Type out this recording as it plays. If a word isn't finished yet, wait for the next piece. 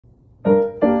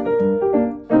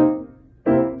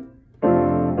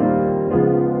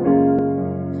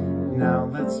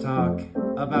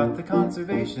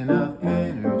equation of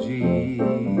energy.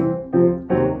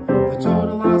 The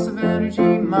total loss of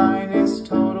energy minus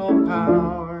total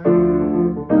power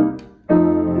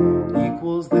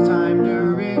equals the time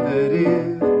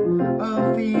derivative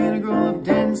of the integral of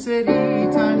density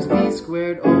times v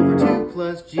squared over 2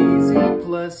 plus gz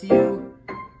plus u.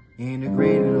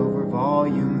 Integrated over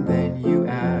volume, then you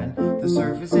add the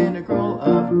surface integral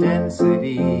of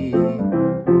density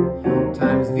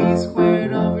times v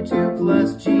squared over 2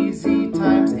 plus gz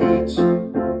times h.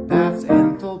 That's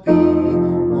enthalpy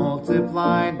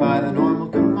multiplied by the normal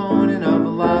component of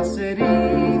velocity.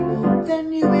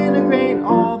 Then you integrate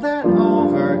all that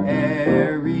over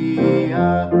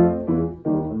area.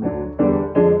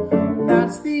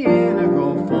 That's the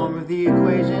integral form of the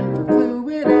equation for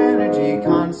fluid energy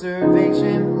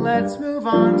conservation. Let's move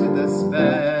on to the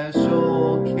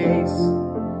special case.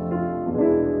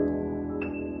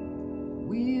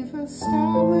 We've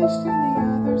established in the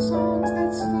other songs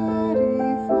that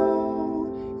steady flow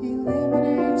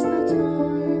eliminates the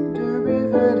time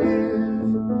derivative.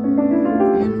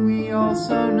 And we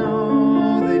also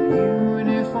know that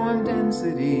uniform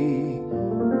density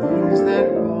means that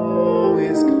rho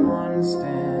is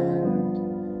constant.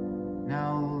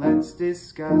 Now let's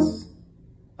discuss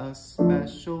a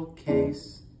special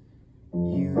case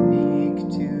unique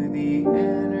to the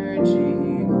energy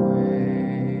equation.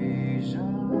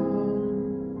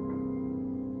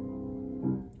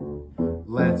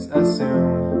 Let's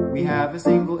assume we have a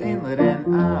single inlet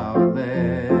and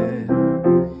outlet,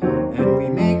 and we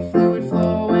make fluid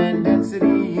flow and density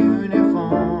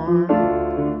uniform.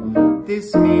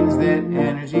 This means that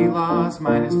energy loss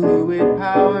minus fluid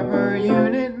power per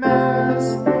unit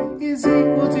mass is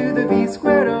equal to the v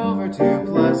squared over 2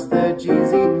 plus the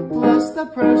gz plus the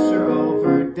pressure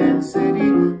over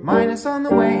density minus on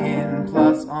the way in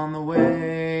plus on the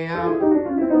way out.